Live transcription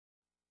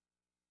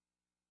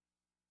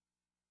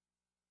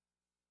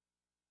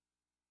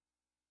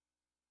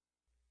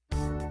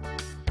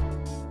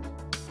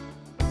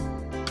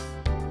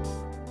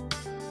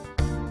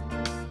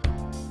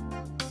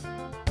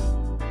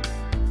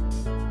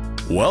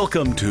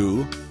Welcome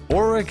to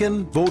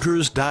Oregon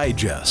Voters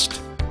Digest,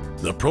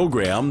 the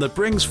program that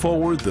brings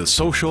forward the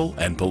social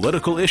and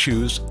political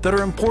issues that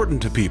are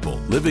important to people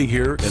living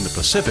here in the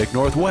Pacific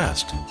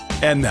Northwest.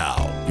 And now,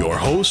 your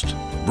host,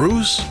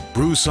 Bruce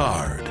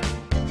Broussard.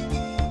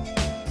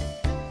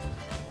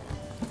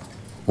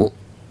 Well,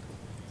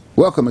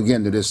 welcome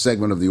again to this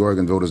segment of the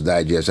Oregon Voters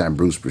Digest. I'm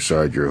Bruce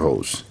Broussard, your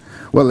host.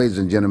 Well, ladies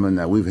and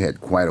gentlemen, we've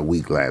had quite a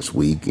week last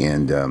week,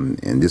 and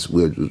this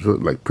we're sort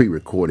of like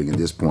pre-recording at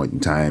this point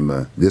in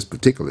time this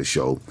particular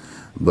show.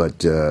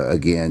 But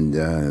again,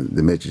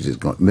 the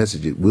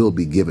message will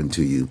be given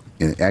to you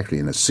actually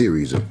in a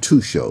series of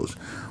two shows.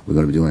 We're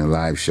going to be doing a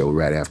live show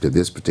right after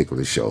this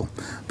particular show,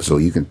 so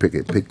you can pick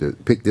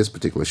this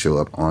particular show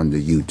up on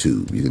the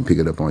YouTube. You can pick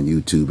it up on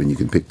YouTube, and you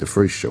can pick the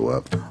first show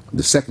up,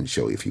 the second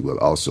show, if you will,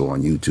 also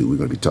on YouTube. We're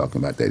going to be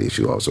talking about that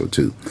issue also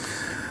too.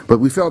 But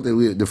we felt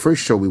that the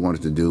first show we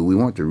wanted to do, we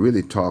wanted to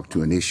really talk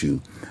to an issue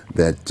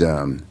that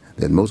that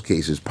in most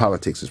cases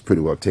politics has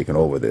pretty well taken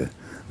over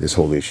this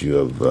whole issue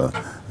of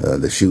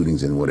the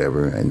shootings and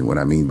whatever. And what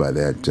I mean by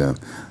that,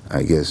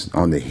 I guess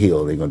on the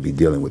Hill they're going to be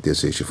dealing with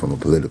this issue from a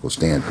political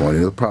standpoint, and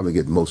it'll probably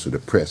get most of the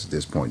press at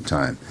this point in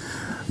time.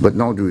 But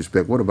in all due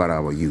respect, what about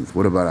our youth?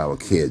 What about our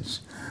kids?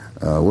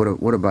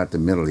 What about the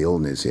mental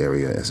illness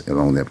area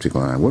along that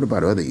particular line? What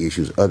about other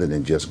issues other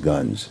than just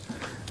guns?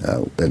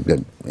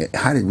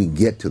 How did we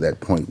get to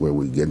that point where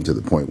we get into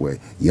the point where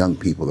young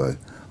people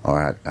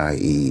are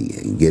i.e.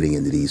 getting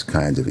into these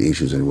kinds of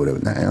issues and whatever?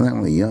 Not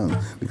only young,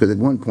 because at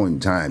one point in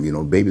time, you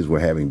know, babies were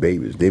having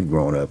babies. They've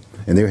grown up,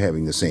 and they're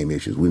having the same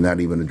issues. We've not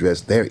even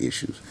addressed their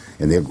issues,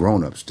 and they're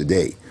grown-ups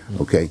today,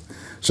 okay?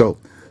 So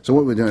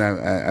what we're doing,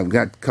 I've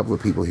got a couple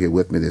of people here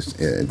with me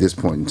at this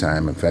point in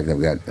time. In fact, I've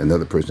got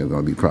another person who's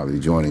going to be probably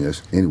joining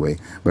us anyway.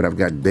 But I've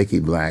got Becky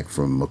Black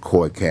from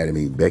McCoy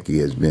Academy. Becky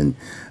has been,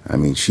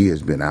 she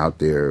has been out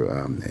there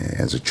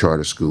as a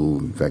charter school.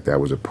 In fact, I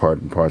was a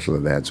part and parcel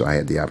of that, so I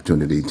had the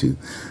opportunity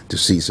to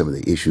see some of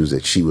the issues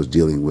that she was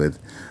dealing with.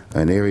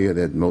 An area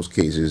that in most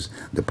cases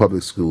the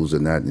public schools are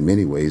not, in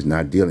many ways,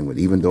 not dealing with,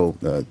 even though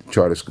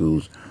charter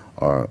schools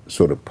are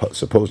sort of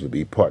supposed to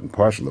be part and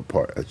parcel of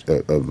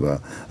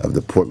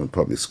the Portland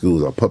public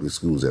schools, or public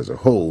schools as a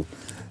whole.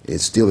 It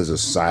still is a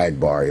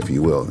sidebar, if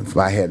you will. If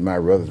I had my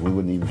brothers, we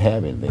wouldn't even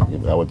have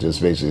anything. I would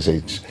just basically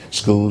say,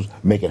 schools,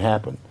 make it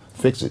happen,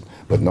 fix it.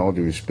 But in all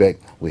due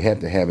respect, we have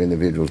to have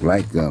individuals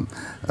like the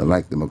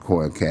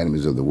McCoy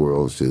Academies of the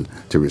world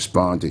to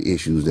respond to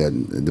issues that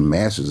the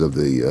masses of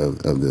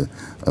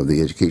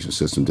the education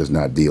system does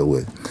not deal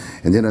with.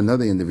 And then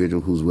another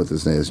individual who's with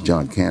us is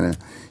John Canna.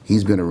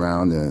 He's been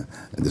around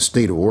the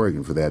state of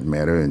Oregon, for that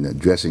matter, and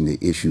addressing the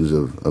issues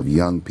of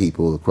young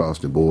people across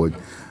the board.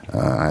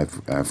 I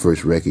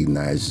first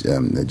recognized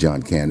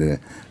John Canada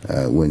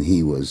when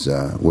he was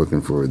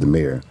working for the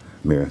mayor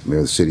of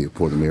the city of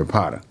Portland, Mayor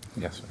Potter.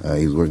 Yes,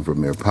 he was working for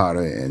Mayor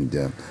Potter,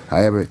 and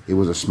however, it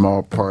was a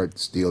small part.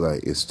 Still,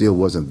 it still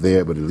wasn't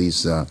there, but at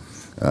least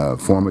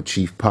former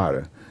Chief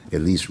Potter at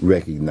least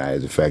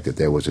recognized the fact that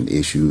there was an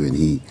issue, and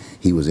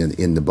he was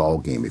in the ball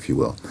game, if you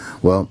will.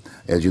 Well,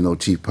 as you know,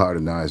 Chief Potter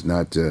now is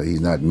not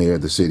he's not mayor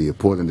of the city of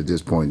Portland at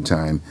this point in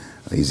time.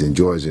 He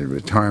enjoys his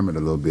retirement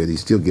a little bit. He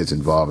still gets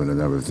involved in a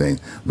number of things,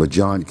 but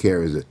John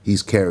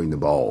he's carrying the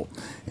ball,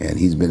 and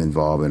he's been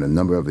involved in a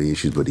number of the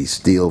issues, but he's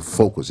still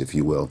focused, if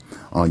you will,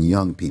 on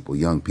young people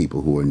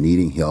who are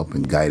needing help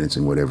and guidance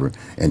and whatever,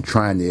 and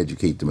trying to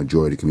educate the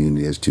majority of the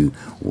community as to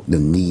the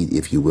need,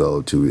 if you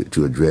will,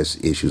 to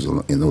address issues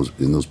in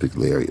those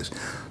particular areas.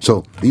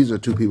 So these are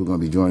two people going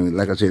to be joining me.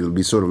 Like I said, it'll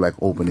be sort of like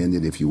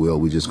open-ended, if you will.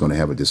 We're just going to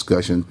have a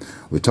discussion.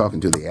 We're talking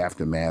to the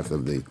aftermath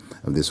of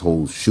this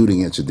whole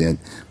shooting incident,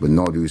 but in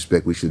all due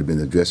respect, we should have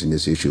been addressing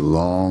this issue a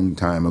long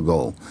time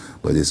ago.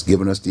 But it's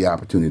given us the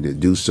opportunity to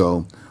do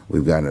so.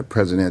 We've got a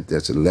president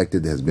that's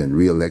elected, that has been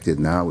reelected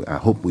now. I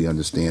hope we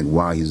understand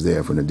why he's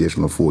there for an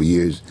additional 4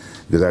 years,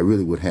 because I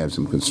really would have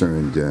some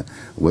concern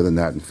whether or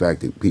not, in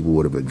fact, that people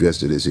would have addressed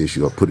this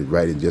issue or put it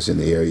right in just in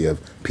the area of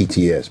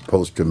PTS,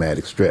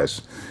 post-traumatic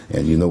stress.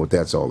 And you know what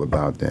that's all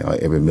about.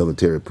 Every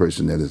military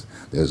person that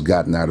has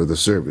gotten out of the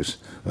service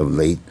of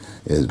late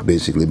has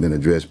basically been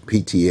addressed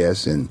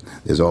PTS, and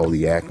there's all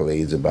the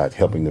accolades about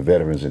helping the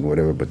veterans and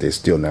whatever, but they're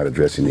still not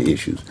addressing the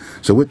issues.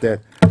 So with that,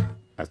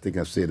 I think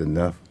I've said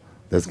enough.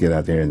 Let's get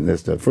out there and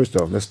first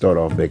off, let's start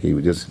off, Becky,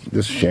 with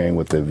just sharing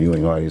with the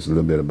viewing audience a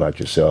little bit about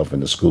yourself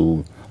and the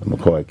school, the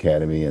McCoy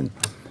Academy, and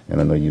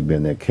I know you've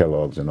been there,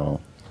 Kellogg's and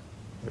all,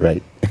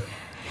 right?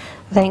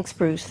 Thanks,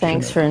 Bruce.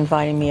 Thanks for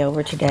inviting me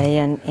over today,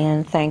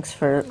 and thanks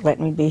for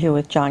letting me be here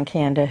with John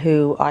Canada,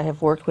 who I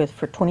have worked with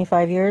for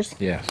 25 years.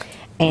 Yes.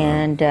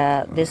 And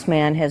this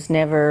man has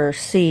never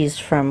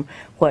ceased from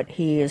what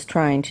he is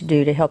trying to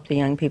do to help the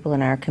young people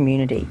in our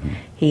community. Mm-hmm.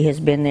 He has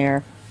been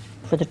there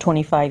for the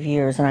 25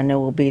 years, and I know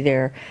we'll be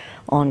there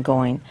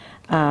ongoing.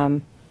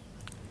 I'm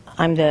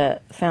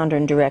the founder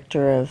and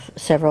director of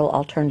several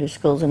alternative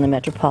schools in the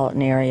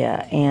metropolitan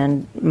area,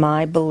 and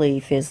my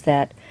belief is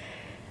that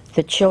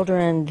the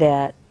children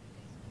that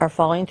are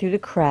falling through the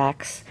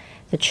cracks,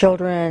 the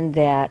children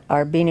that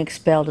are being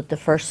expelled at the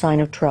first sign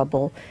of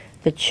trouble,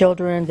 the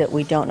children that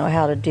we don't know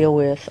how to deal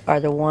with are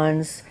the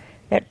ones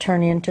that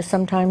turn into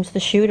sometimes the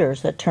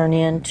shooters, that turn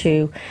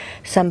into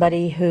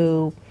somebody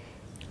who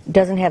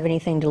doesn't have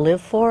anything to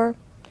live for.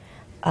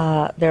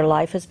 Their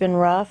life has been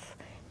rough,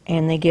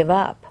 and they give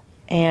up.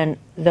 And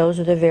those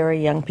are the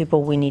very young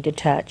people we need to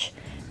touch,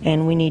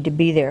 and we need to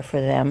be there for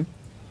them.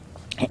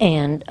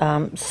 And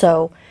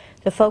so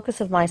the focus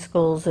of my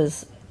schools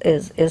is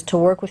to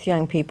work with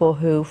young people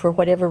who, for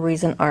whatever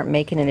reason, aren't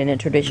making it in a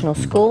traditional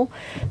school,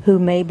 who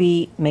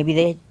maybe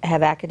they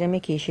have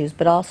academic issues,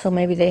 but also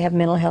maybe they have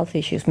mental health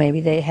issues, maybe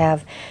they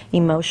have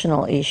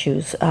emotional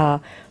issues.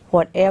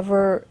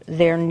 Whatever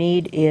their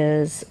need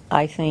is,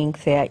 I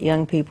think that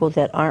young people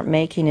that aren't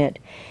making it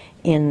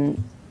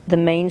in the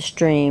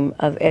mainstream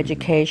of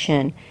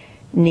education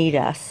need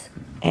us,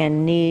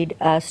 and need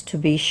us to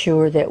be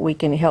sure that we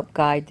can help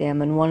guide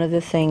them. And one of the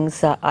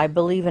things, I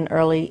believe in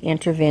early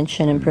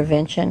intervention and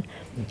prevention,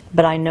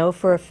 but I know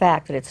for a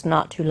fact that it's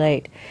not too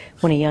late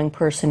when a young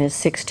person is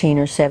 16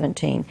 or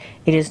 17.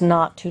 It is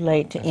not too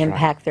late to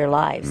impact their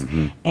lives.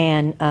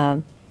 And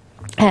I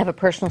have a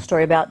personal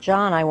story about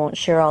John. I won't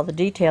share all the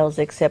details,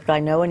 except I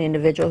know an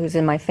individual who's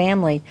in my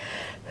family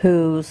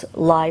whose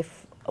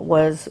life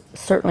was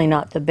certainly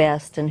not the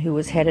best and who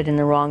was headed in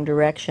the wrong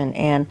direction.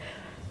 And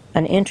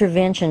an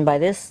intervention by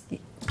this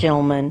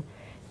gentleman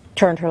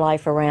turned her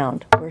life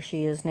around, where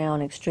she is now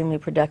an extremely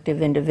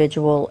productive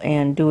individual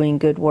and doing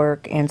good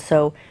work. And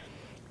so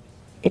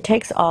it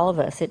takes all of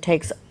us. It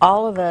takes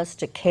all of us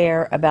to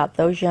care about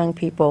those young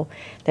people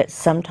that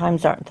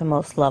sometimes aren't the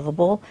most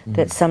lovable,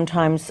 that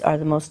sometimes are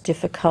the most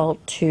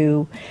difficult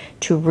to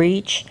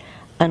reach.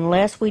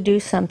 Unless we do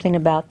something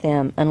about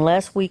them,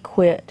 unless we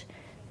quit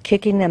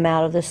kicking them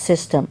out of the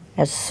system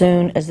as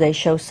soon as they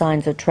show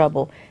signs of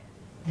trouble,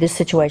 this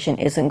situation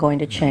isn't going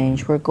to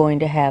change. We're going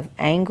to have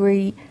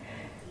angry,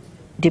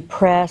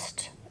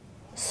 depressed,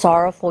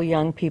 sorrowful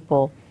young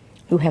people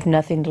who have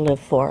nothing to live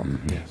for.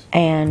 Yes.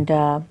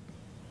 And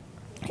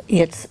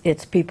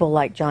it's people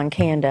like John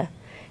Kanda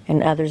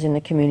and others in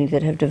the community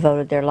that have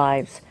devoted their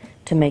lives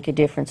to make a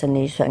difference in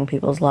these young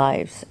people's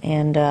lives.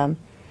 And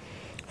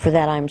for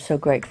that, I'm so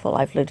grateful.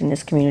 I've lived in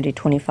this community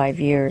 25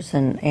 years,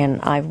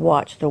 and I've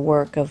watched the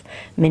work of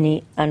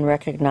many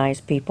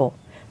unrecognized people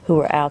who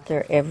are out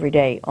there every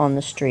day on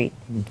the street,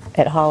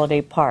 at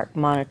Holiday Park,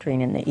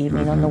 monitoring in the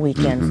evening, on the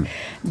weekends,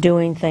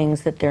 doing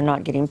things that they're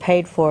not getting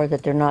paid for,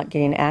 that they're not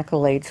getting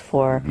accolades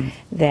for,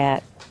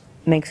 that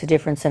makes a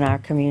difference in our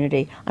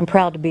community. I'm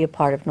proud to be a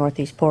part of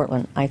Northeast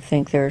Portland. I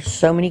think there's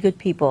so many good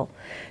people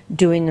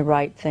doing the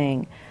right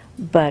thing,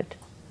 but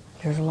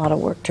there's a lot of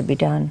work to be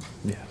done.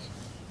 Yes.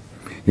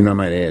 You know, I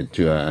might add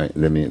too.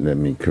 Let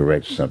me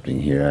correct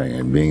something here.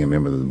 Being a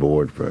member of the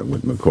board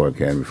with McCoy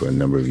Academy for a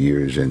number of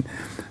years, and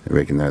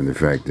recognizing the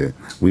fact that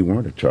we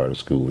weren't a charter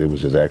school. It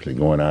was just actually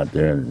going out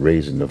there and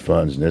raising the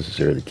funds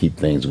necessary to keep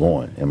things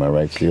going. Am I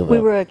right, Steele? We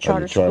were a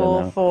charter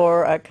school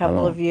for a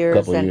couple of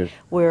years, and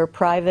we're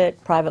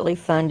privately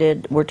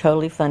funded. We're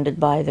totally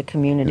funded by the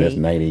community.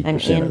 And that's 98%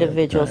 and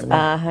individuals. Of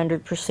that time,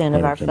 right? 100%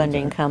 of our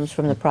funding comes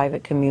from the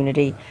private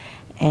community,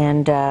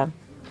 and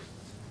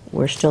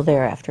we're still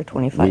there after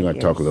 25 years. We're going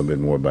to talk a little bit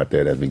more about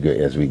that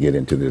as we get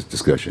into this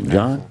discussion.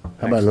 John,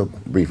 how about a little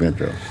brief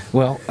intro?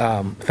 Well,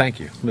 thank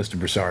you, Mr.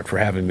 Broussard, for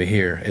having me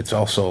here. It's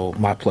also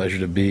my pleasure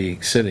to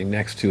be sitting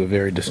next to a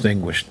very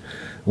distinguished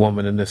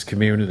woman in this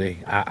community.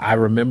 I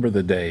remember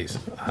the days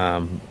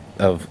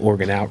of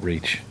organ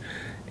outreach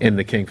in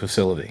the King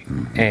facility,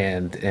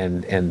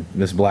 and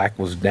Ms. Black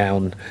was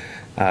down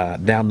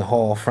the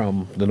hall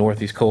from the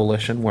Northeast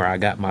Coalition, where I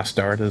got my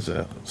start as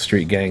a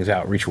street gangs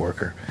outreach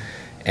worker.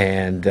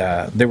 And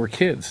there were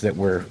kids that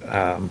were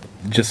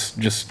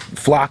just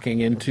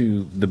flocking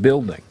into the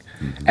building.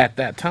 At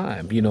that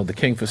time, you know, the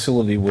King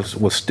facility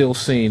was still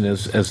seen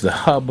as the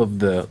hub of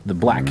the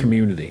black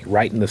community,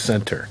 right in the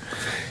center.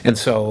 And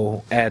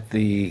so at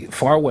the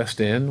far west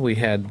end, we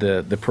had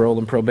the parole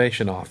and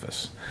probation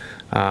office.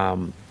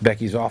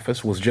 Becky's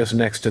office was just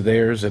next to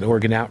theirs at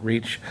Organ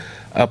Outreach.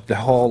 Up the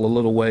hall a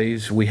little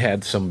ways, we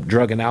had some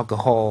drug and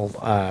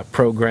alcohol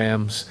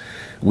programs.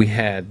 We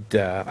had,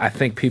 I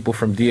think, people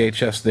from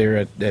DHS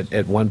there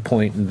at one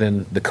point, and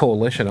then the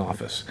coalition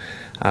office.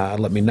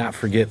 Let me not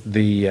forget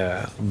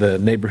the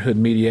neighborhood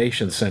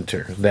mediation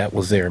center that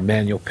was there.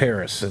 Manuel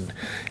Paris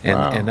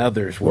and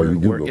others were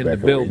in the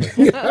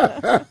building,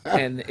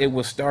 and it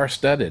was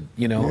star-studded.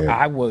 You know,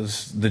 I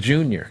was the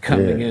junior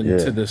coming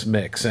into this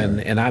mix,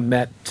 and I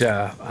met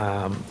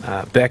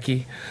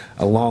Becky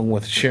along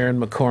with Sharon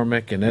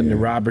McCormick and Edna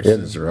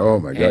Robertson. Oh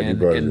my God!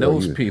 And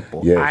those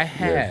people, I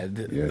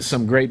had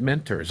some great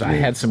mentors. I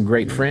had some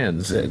great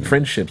friends and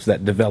friendships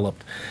that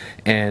developed,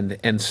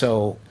 and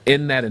so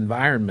in that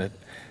environment,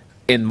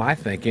 in my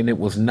thinking, it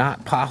was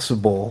not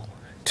possible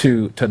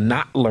to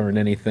not learn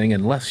anything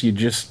unless you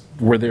just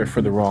were there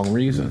for the wrong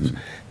reasons.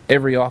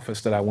 every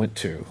office that I went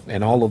to,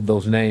 and all of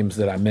those names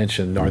that I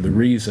mentioned are the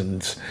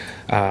reasons,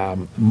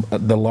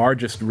 the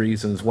largest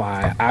reasons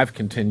why I've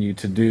continued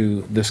to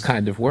do this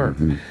kind of work.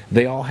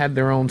 They all had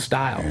their own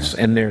styles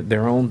and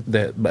their own,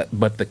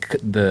 but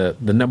the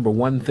number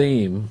one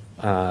theme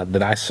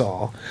that I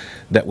saw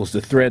that was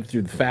the thread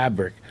through the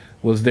fabric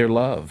was their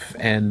love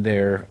and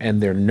their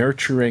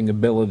nurturing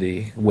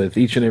ability with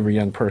each and every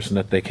young person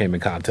that they came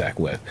in contact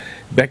with.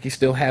 Becky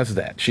still has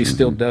that. She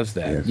still does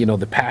that. Yes. You know,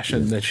 the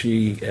passion that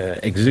she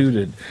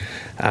exuded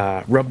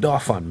rubbed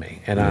off on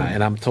me, and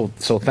I'm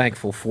so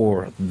thankful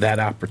for that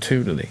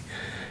opportunity.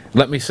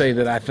 Let me say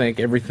that I think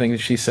everything that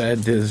she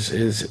said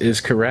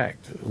is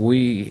correct.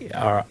 We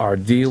are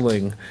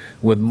dealing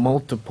with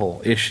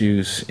multiple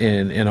issues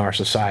in our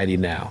society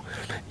now,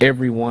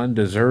 everyone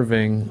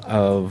deserving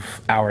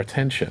of our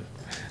attention,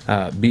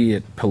 be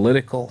it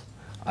political,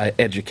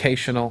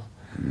 educational,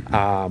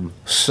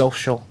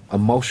 social,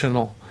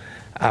 emotional,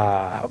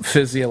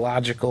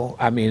 physiological.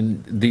 I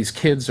mean, these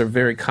kids are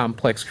very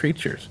complex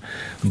creatures.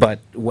 But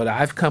what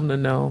I've come to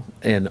know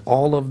in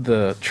all of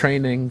the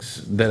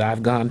trainings that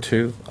I've gone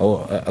to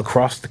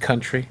across the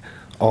country,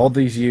 all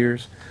these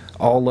years,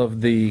 all of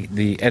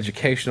the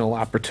educational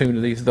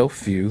opportunities, though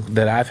few,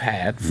 that I've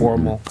had,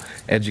 formal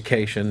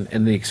education,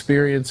 and the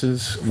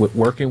experiences with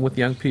working with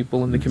young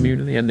people in the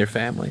community and their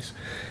families,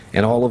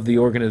 and all of the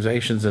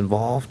organizations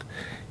involved,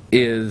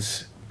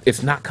 it's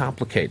not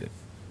complicated.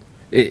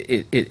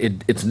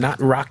 It's not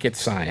rocket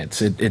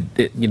science.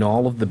 You know,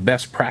 all of the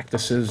best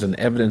practices and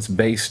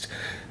evidence-based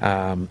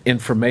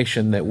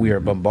information that we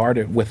are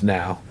bombarded with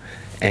now,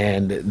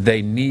 and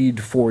they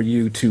need for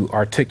you to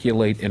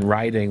articulate in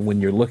writing when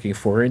you're looking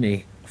for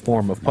any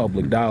form of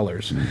public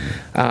dollars.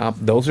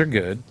 Those are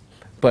good,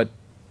 but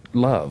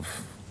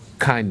love,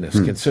 kindness,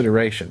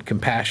 consideration,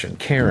 compassion,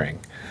 caring,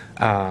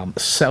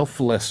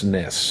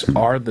 selflessness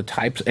are the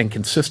types, and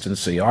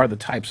consistency are the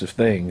types of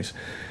things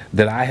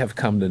that I have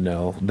come to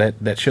know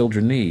that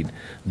children need.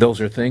 Those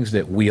are things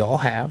that we all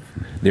have.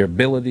 They're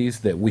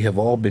abilities that we have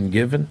all been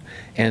given.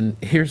 And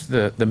here's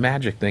the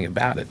magic thing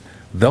about it.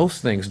 Those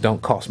things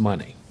don't cost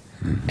money.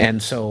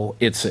 And so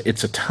it's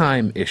a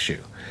time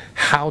issue.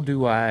 How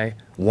do I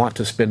want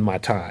to spend my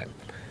time?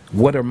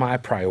 What are my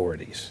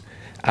priorities?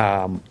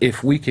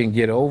 If we can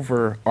get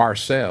over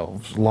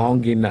ourselves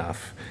long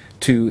enough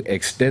to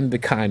extend the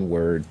kind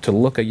word, to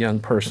look a young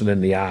person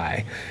in the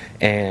eye,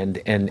 and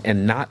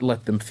not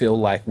let them feel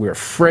like we're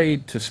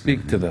afraid to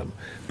speak to them,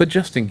 but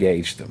just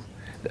engage them.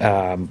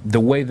 The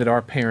way that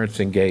our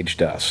parents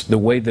engaged us, the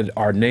way that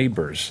our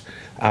neighbors,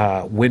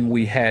 when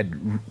we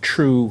had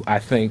true, I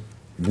think,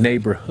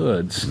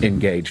 neighborhoods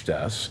engaged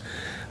us,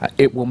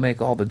 it will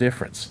make all the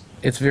difference.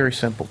 It's very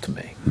simple to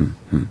me.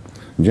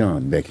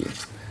 John, Becky,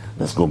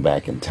 let's go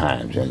back in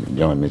time. And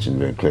John mentioned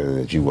very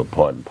clearly that you were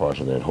part and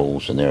parcel of that whole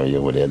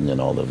scenario with Edna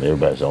and all of them.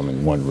 Everybody's on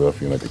in one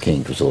roof, you know, at the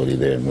King facility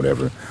there and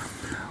whatever.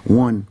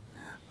 One,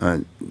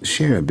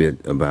 share a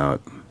bit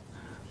about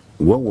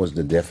what was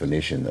the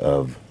definition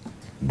of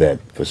that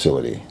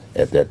facility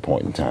at that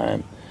point in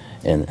time,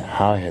 and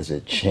how has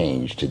it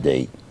changed to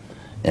date,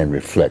 and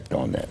reflect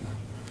on that.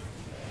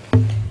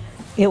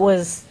 It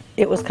was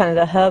kind of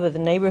the hub of the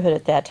neighborhood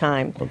at that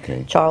time.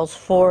 Okay. Charles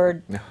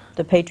Ford,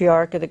 the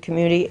patriarch of the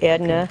community,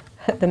 Edna,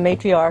 the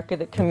matriarch of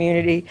the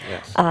community,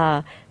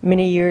 Yes.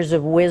 Many years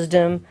of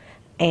wisdom,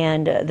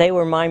 and they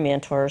were my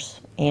mentors.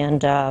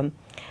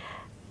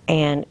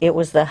 And it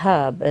was the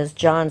hub, as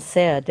John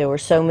said. There were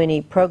so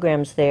many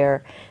programs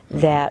there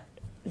that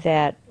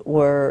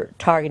were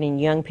targeting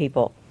young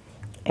people.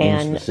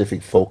 Any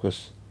specific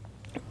focus?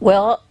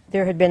 Well,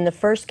 there had been the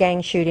first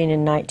gang shooting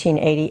in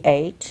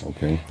 1988.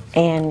 Okay.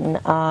 And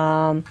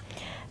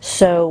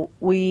so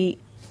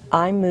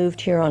I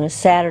moved here on a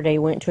Saturday,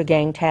 went to a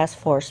gang task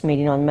force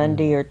meeting on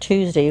Monday or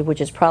Tuesday,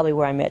 which is probably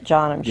where I met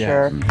John, I'm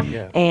sure.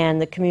 Yeah.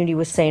 And the community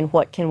was saying,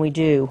 what can we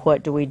do?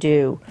 What do we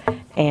do?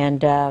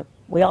 And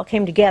we all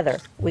came together.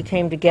 We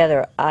came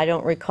together. I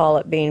don't recall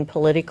it being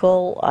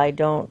political. I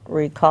don't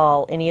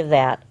recall any of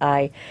that.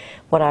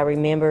 What I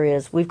remember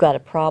is we've got a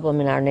problem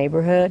in our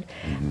neighborhood.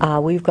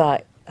 We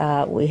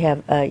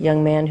have a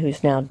young man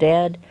who's now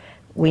dead.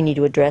 We need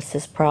to address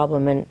this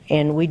problem,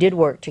 and we did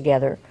work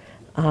together.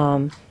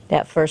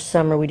 That first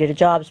summer we did a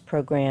jobs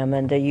program,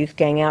 and the youth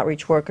gang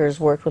outreach workers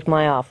worked with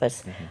my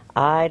office.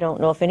 I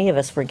don't know if any of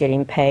us were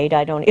getting paid.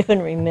 I don't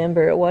even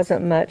remember. It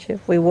wasn't much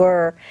if we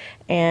were.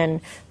 And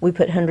we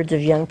put hundreds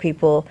of young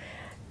people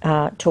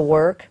to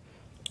work.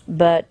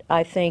 But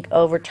I think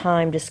over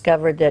time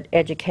discovered that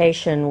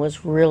education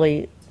was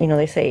really, you know,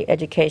 they say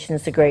education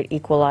is the great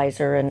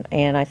equalizer,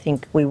 and I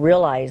think we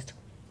realized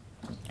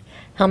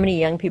how many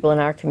young people in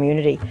our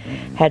community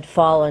had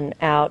fallen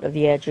out of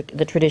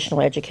the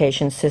traditional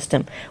education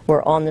system,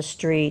 were on the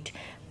street,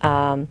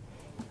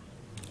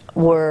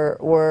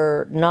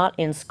 were not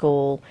in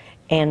school,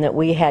 and that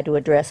we had to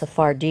address a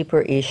far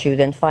deeper issue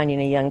than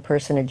finding a young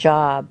person a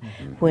job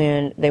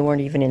when they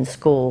weren't even in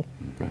school.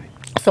 Right.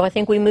 So I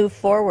think we moved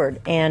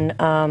forward, and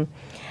I'm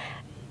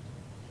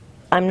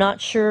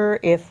not sure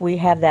if we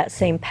have that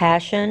same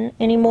passion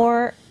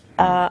anymore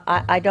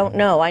I don't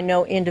know. I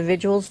know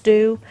individuals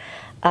do.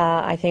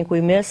 I think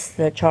we miss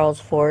the Charles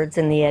Fords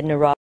and the Edna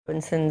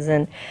Robinsons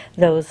and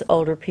those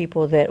older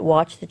people that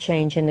watch the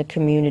change in the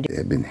community.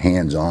 Have been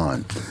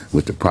hands-on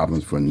with the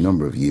problems for a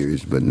number of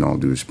years, but in all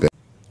due respect.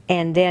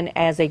 And then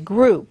as a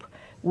group,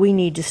 we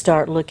need to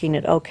start looking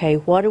at, okay,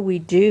 what do we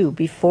do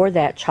before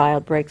that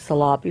child breaks the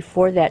law,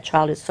 before that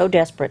child is so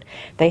desperate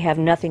they have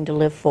nothing to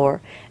live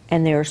for,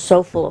 and they're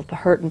so full of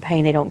hurt and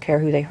pain they don't care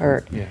who they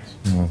hurt. Yes.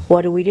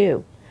 What do we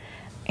do?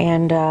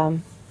 And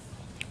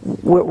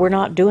we're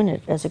not doing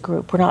it as a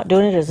group. We're not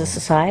doing it as a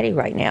society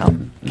right now.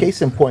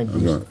 Case in point,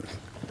 Bruce,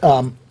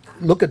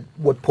 look at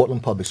what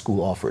Portland Public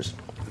School offers.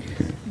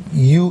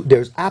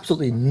 There's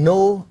absolutely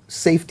no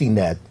safety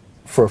net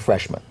for a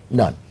freshman,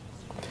 none.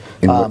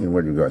 In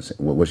what regards?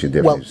 What's your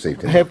definition of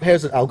safety?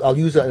 I'll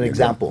use an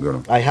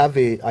example. I have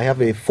a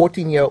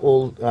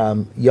 14-year-old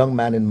young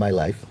man in my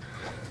life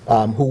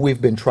who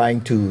we've been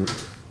trying to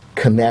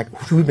connect,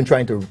 who we've been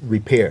trying to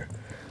repair.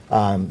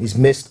 He's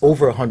missed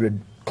over 100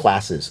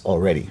 classes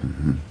already,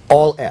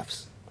 all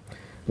Fs.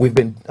 We've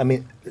been,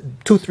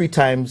 2-3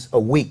 times a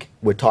week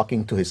we're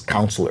talking to his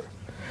counselor,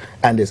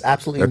 and there's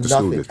absolutely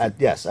nothing.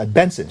 At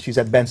Benson. She's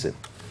at Benson.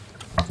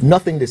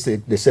 Nothing they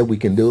said we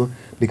can do,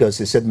 because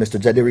they said, Mr.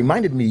 Jed, they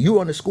reminded me you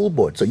were on the school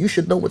board, so you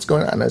should know what's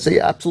going on. And I say,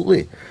 yeah,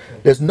 absolutely.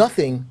 There's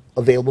nothing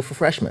available for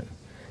freshmen.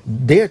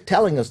 They're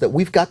telling us that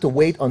we've got to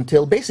wait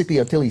until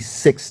he's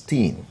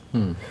 16.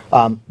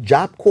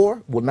 Job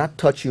Corps will not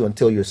touch you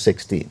until you're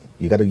 16.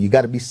 You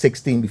got to be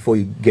 16 before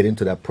you get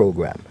into that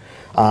program.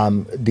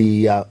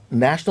 The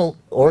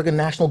Oregon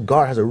National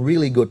Guard has a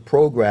really good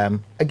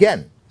program.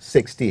 Again,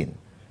 16.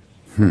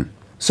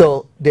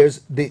 So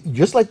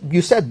just like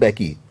you said,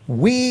 Becky,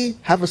 we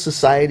have a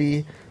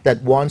society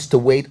that wants to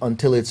wait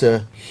until it's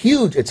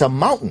a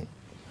mountain,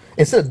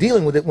 instead of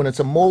dealing with it when it's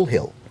a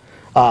molehill,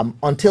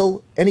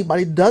 until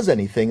anybody does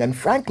anything. And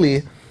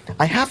frankly,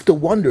 I have to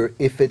wonder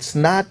if it's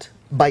not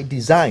by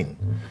design.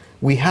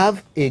 We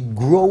have a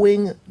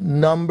growing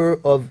number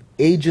of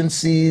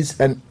agencies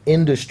and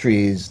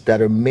industries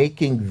that are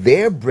making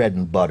their bread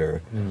and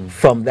butter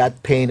from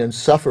that pain and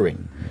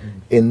suffering.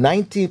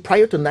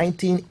 Prior to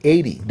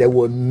 1980, there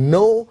were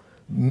no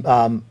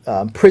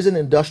prison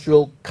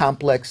industrial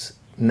complex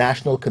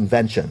national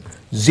convention.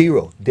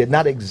 Zero. Did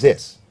not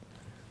exist.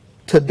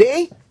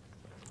 Today,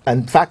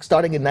 in fact,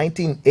 starting in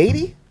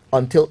 1980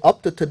 until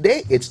up to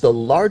today, it's the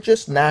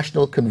largest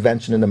national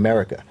convention in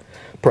America.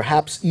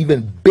 Perhaps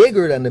even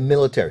bigger than the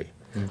military,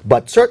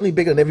 but certainly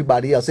bigger than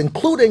everybody else,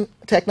 including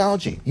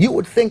technology. You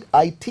would think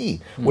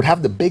IT would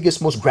have the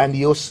biggest, most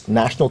grandiose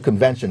national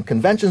convention.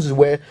 Conventions is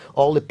where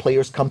all the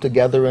players come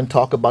together and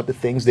talk about the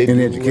things they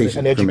do.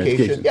 Education. And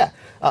education. Yeah.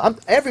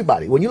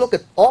 Everybody. When you look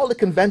at all the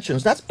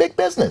conventions, that's big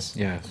business.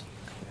 Yes.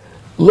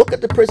 Look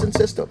at the prison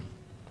system.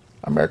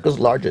 America's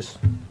largest.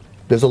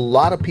 There's a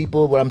lot of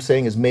people, what I'm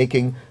saying, is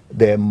making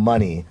their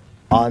money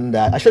on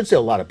that. I shouldn't say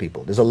a lot of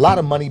people. There's a lot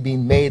of money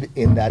being made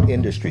in that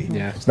industry.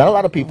 Yes. It's not a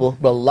lot of people,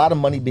 but a lot of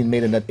money being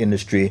made in that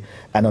industry.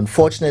 And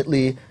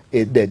unfortunately,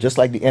 just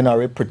like the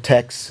NRA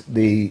protects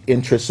the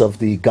interests of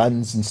the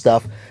guns and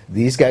stuff,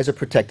 these guys are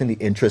protecting the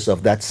interests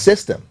of that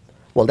system.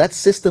 Well, that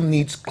system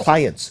needs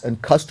clients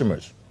and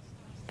customers.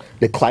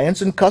 The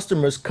clients and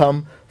customers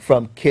come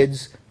from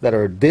kids that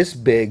are this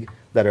big,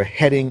 that are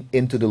heading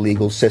into the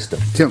legal system.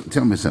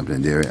 Tell me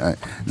something, Derry.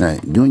 Now,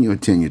 during your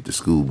tenure at the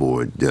school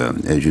board,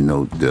 as you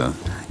know,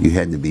 you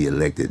had to be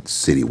elected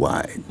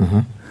citywide.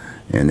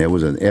 And there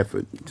was an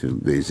effort to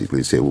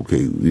basically say, okay,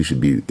 you should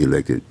be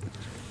elected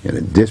in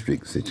a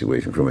district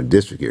situation, from a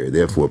district area.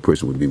 Therefore, a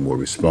person would be more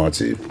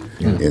responsive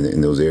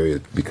in those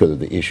areas because of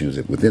the issues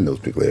within those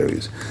particular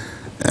areas.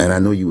 And I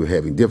know you were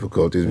having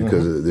difficulties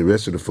because the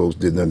rest of the folks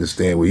didn't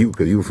understand where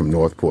because you were from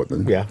North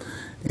Portland. Yeah.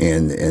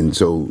 And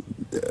so,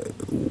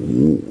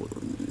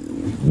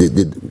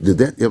 did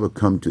that ever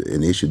come to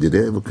an issue? Did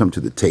they ever come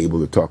to the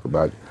table to talk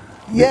about?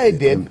 Yeah, it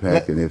did.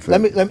 Impact and effect?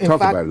 Let me talk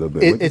about it a little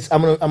bit.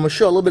 I'm gonna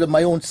show a little bit of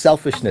my own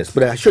selfishness,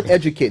 but I should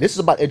educate. This is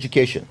about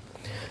education.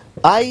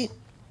 I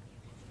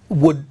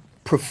would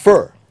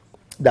prefer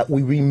that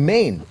we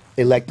remain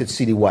elected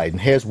citywide,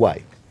 and here's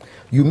why.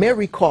 You may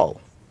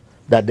recall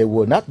that there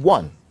were not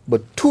one,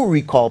 but 2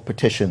 recall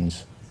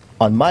petitions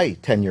on my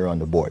tenure on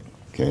the board.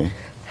 Okay.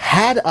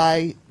 Had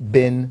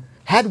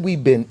we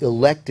been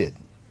elected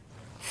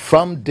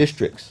from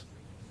districts,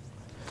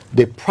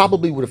 they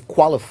probably would have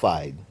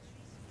qualified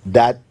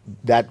that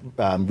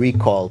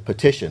recall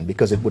petition,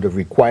 because it would have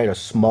required a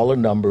smaller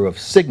number of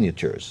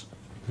signatures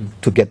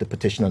to get the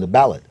petition on the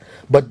ballot.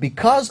 But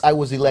because I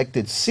was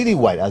elected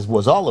citywide, as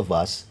was all of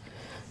us,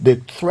 the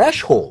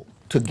threshold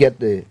to get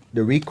the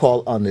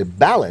recall on the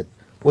ballot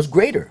was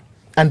greater.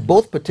 And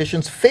both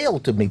petitions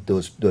failed to meet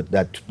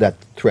that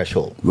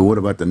threshold. But what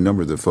about the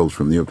number of the folks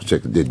from your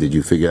perspective? Did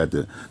you figure out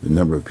the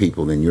number of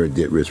people in your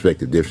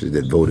respective districts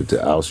that voted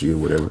to oust you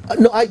or whatever?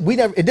 No,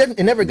 it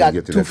never got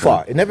too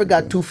far. It never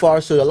got too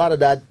far, so a lot of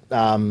that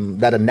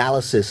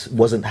analysis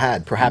wasn't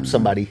had. Perhaps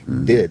somebody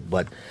did,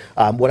 but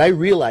what I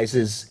realized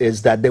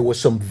is that there was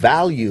some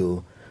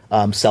value,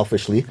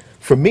 selfishly,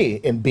 for me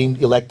in being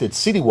elected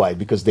citywide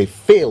because they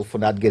failed for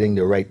not getting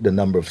the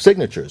number of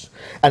signatures.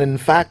 And in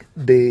fact,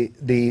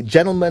 the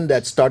gentleman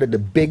that started the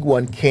big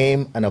one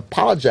came and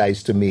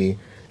apologized to me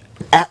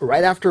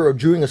right after or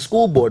during a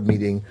school board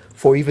meeting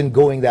for even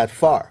going that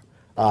far.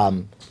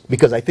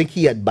 Because I think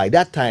he had by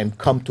that time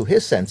come to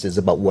his senses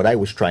about what I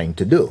was trying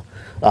to do.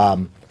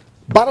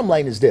 Bottom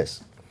line is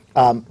this.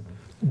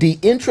 The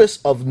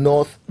interests of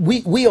North,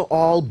 we are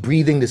all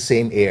breathing the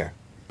same air.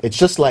 It's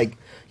just like,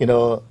 you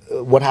know,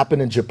 what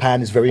happened in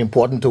Japan is very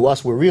important to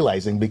us, we're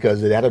realizing,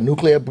 because they had a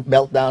nuclear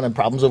meltdown and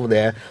problems over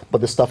there,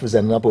 but the stuff is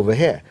ending up over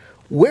here.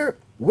 We're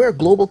a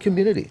global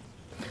community.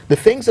 The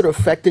things that are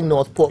affecting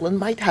North Portland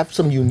might have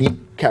some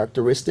unique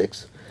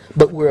characteristics,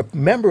 but we're a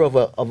member of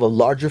a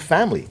larger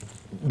family.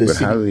 But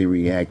how do they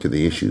react to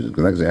the issues?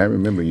 Because like I said, I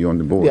remember you on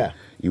the board. Yeah.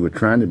 You were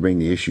trying to bring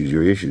the issues,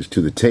 your issues,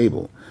 to the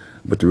table,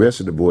 but the rest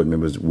of the board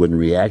members wouldn't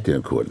react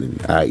accordingly,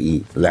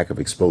 i.e. lack of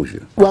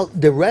exposure. Well,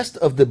 the rest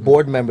of the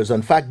board members,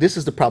 in fact, this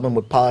is the problem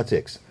with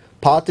politics.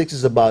 Politics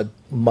is about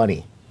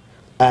money.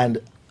 And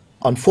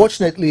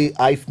unfortunately,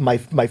 my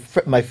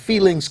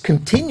feelings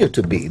continue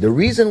to be, the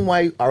reason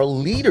why our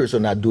leaders are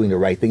not doing the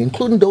right thing,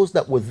 including those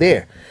that were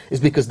there, is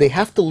because they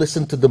have to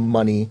listen to the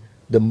moneyed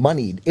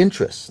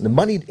interests. The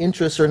moneyed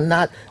interests are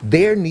not,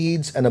 their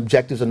needs and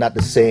objectives are not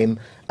the same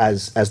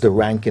as the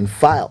rank and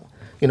file.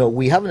 You know,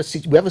 we live in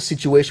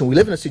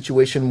a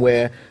situation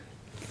where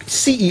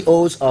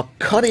CEOs are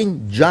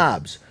cutting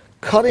jobs,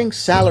 cutting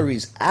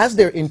salaries as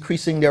they're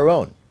increasing their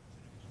own,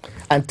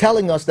 and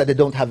telling us that they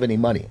don't have any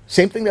money.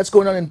 Same thing that's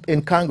going on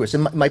in Congress.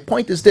 And my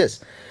point is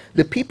this: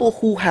 the people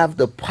who have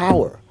the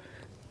power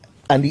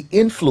and the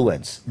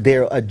influence,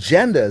 their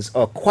agendas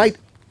are quite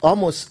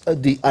almost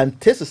the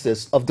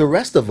antithesis of the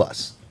rest of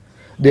us.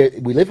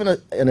 We live in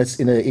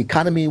an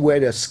economy where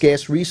there's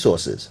scarce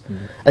resources.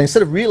 Mm-hmm. And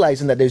instead of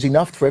realizing that there's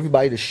enough for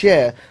everybody to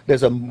share,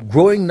 there's a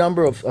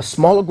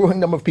smaller growing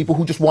number of people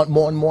who just want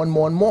more and more and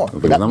more and more.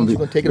 But that means you're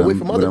going to take it away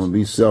from others. But I'm going to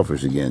be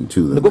selfish again,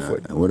 too. No, go for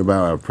it. What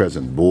about our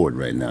present board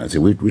right now? So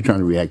we're trying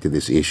to react to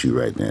this issue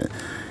right now.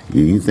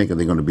 You think that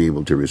they're going to be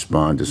able to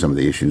respond to some of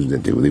the issues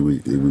that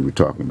we were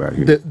talking about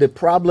here? The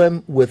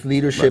problem with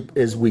leadership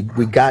is we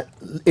got,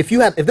 if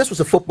this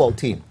was a football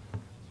team,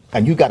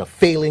 and you got a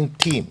failing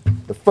team,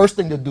 the first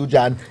thing to do,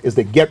 John, is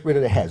to get rid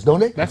of the heads, don't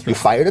they? That's right. You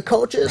fire the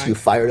coaches, right. You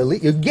fire the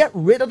you get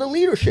rid of the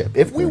leadership.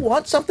 If we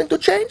want something to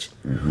change,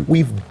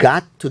 we've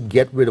got to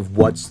get rid of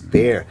what's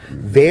there.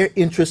 Their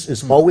interest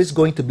is always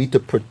going to be to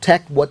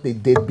protect what they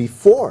did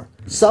before.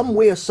 Some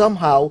way or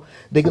somehow,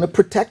 they're going to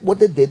protect what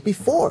they did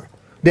before.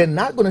 They're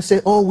not going to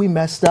say, "Oh, we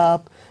messed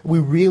up. We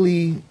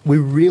really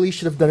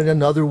should have done it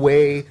another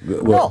way."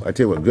 Well, no. I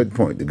tell you what, good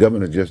point. The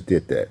governor just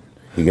did that.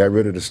 He got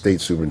rid of the state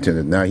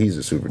superintendent. Now he's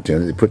the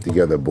superintendent. They put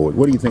together a board.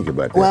 What do you think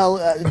about that? Well,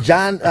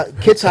 John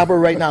Kitzhaber,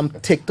 right now I'm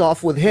ticked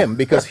off with him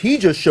because he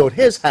just showed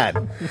his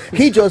hand.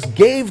 He just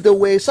gave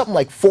away something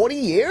like 40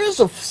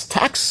 years of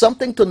tax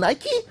something to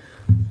Nike.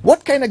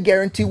 What kind of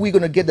guarantee are we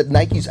going to get that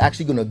Nike's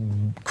actually going to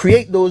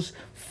create those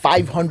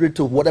 500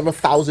 to whatever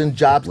 1,000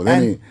 jobs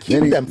and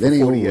keep them for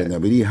 40 years? Now,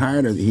 but he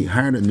hired a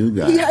new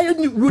guy. He hired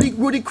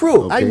Rudy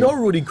Crew. Okay. I know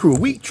Rudy Crew.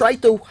 When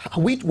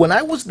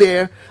I was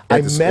there,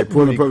 I met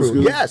Rudy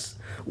Crew. Yes.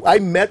 I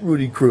met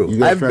Rudy Crew. You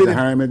guys tried to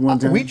hire him at one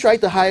time? We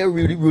tried to hire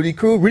Rudy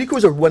Crew. Rudy Crew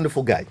is a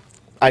wonderful guy.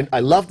 I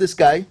love this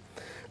guy.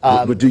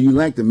 But do you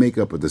like the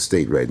makeup of the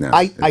state right now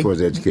as far as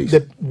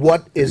education?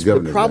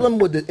 The problem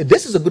with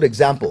this is a good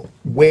example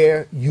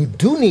where you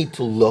do need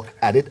to look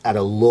at it at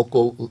a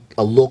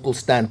local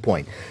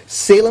standpoint.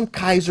 Salem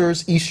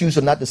Kaiser's issues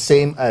are not the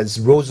same as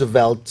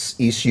Roosevelt's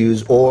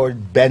issues or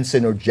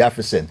Benson or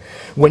Jefferson.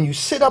 When you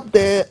sit up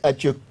there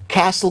at your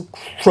castle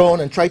throne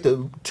and try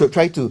to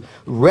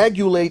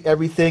regulate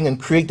everything and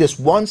create this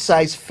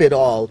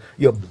one-size-fit-all,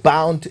 you're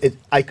bound to it.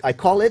 I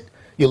call it,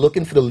 you're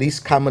looking for the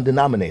least common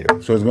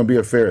denominator. So it's going to be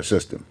a fair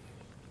system.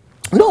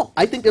 No,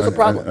 I think there's a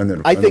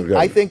problem. I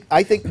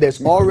think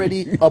there's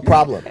already a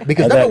problem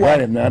because number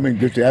one. I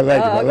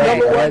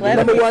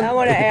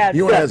want to add.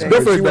 You want to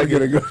something.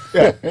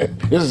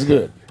 This is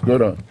good. Go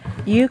on.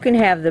 You can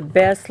have the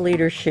best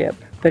leadership,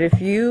 but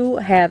if you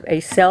have a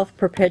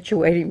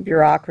self-perpetuating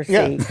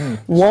bureaucracy,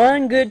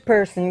 one good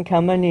person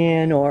coming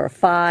in or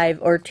 5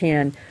 or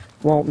 10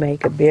 won't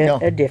make a bit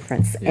of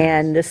difference. Yeah.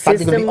 And the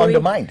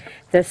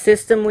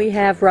system we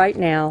have right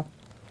now,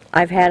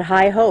 I've had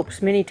high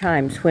hopes many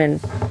times when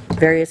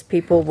various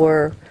people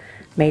were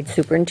made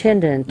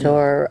superintendent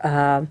or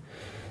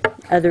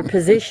other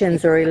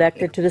positions or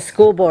elected to the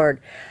school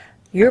board.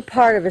 You're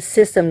part of a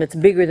system that's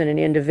bigger than an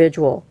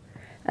individual.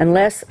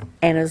 Unless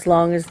and as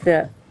long as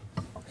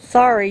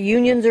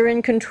unions are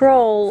in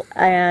control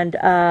and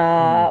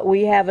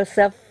we have a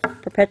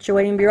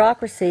self-perpetuating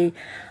bureaucracy,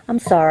 I'm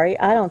sorry,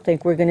 I don't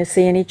think we're going to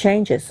see any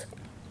changes.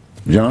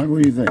 John,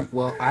 what do you think?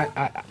 Well,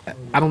 I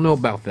don't know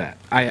about that.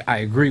 I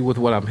agree with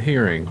what I'm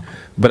hearing,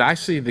 but I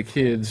see the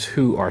kids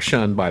who are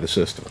shunned by the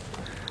system.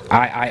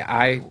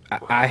 I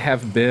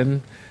have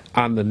been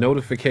on the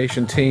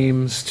notification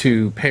teams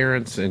to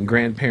parents and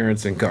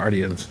grandparents and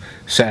guardians,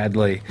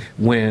 sadly,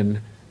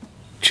 when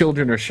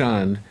children are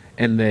shunned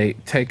and they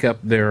take up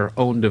their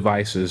own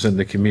devices in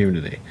the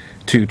community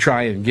to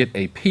try and get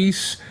a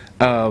piece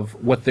of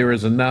what there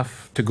is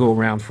enough to go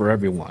around for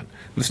everyone.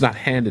 But it's not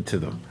handed to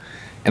them.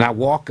 And I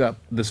walk up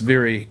this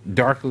very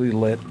darkly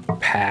lit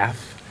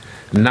path,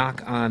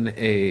 knock on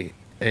a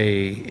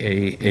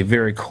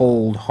very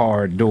cold,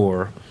 hard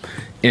door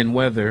in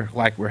weather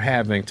like we're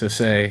having, to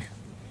say,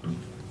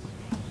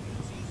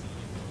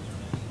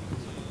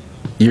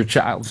 your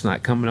child's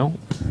not coming home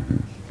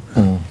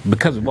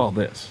because of all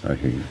this. I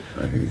hear you.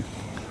 I hear you.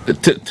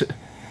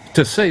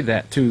 To say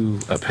that to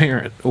a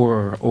parent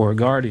or a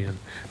guardian,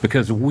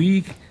 because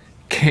we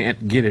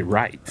can't get it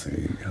right.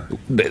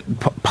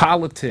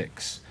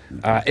 Politics,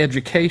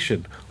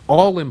 education,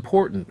 all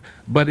important,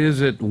 but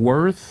is it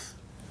worth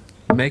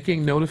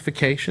making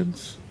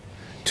notifications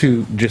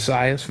to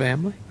Josiah's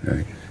family?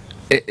 Right.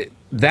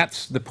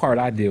 That's the part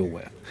I deal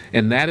with,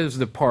 and that is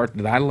the part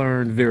that I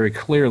learned very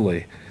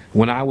clearly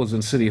when I was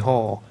in City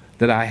Hall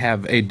that I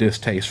have a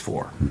distaste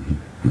for.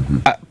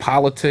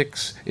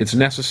 Politics, it's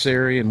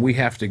necessary and we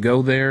have to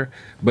go there,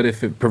 but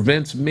if it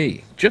prevents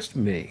me, just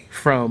me,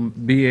 from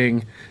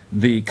being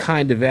the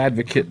kind of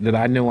advocate that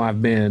I know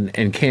I've been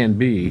and can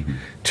be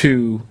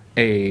to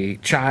a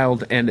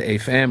child and a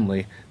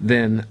family,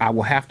 then I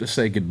will have to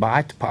say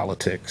goodbye to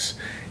politics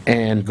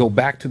and go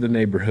back to the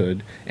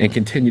neighborhood and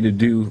continue to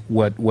do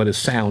what is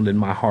sound in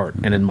my heart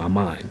and in my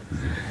mind.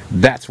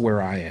 That's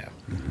where I am.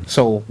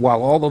 So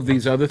while all of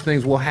these other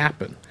things will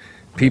happen,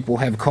 people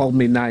have called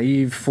me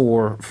naive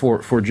for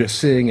just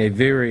seeing a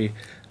very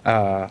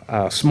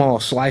small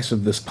slice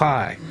of this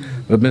pie.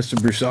 But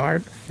Mr.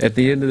 Broussard, at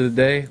the end of the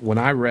day, when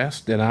I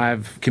rest and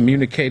I've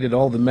communicated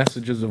all the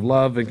messages of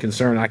love and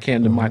concern I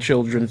can to my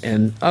children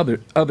and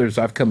others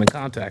I've come in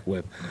contact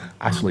with,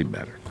 I sleep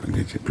better. I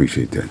get you.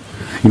 Appreciate that.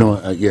 You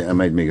know, yeah, I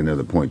might make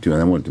another point too,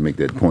 and I wanted to make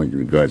that point in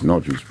regards, in all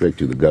due respect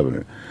to the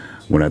governor.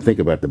 When I think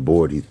about the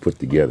board he's put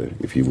together,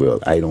 if you will,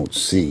 I don't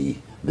see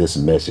this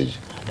message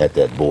at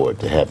that board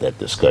to have that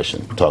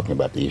discussion, talking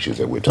about the issues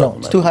that we're talking about. No,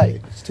 it's too high.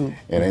 It's too.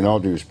 And in all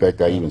due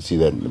respect, I even see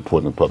that in the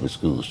Portland Public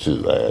Schools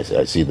too.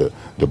 I see the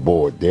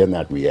board; they're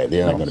not going to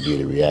be able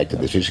to react to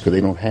this issue because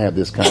they don't have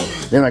this kind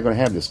of. They're not going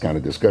to have this kind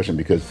of discussion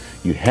because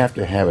you have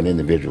to have an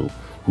individual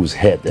who's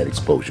had that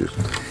exposure,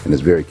 and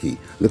it's very key.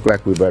 Look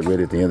like we're about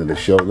ready at the end of the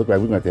show. Look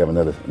like we're going to have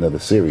another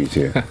series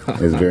here.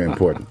 It's very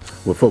important.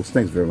 Well, folks,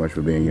 thanks very much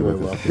for being here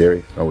with us.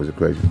 Derek, always a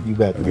pleasure. You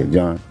bet. Okay,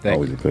 John, Thank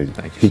always you. a pleasure.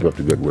 Thank you, Keep sir. up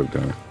the good work,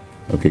 Don.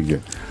 Okay,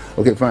 good.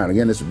 Okay, fine.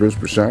 Again, this is Bruce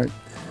Broussard.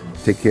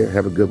 Take care.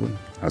 Have a good one.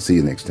 I'll see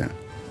you next time.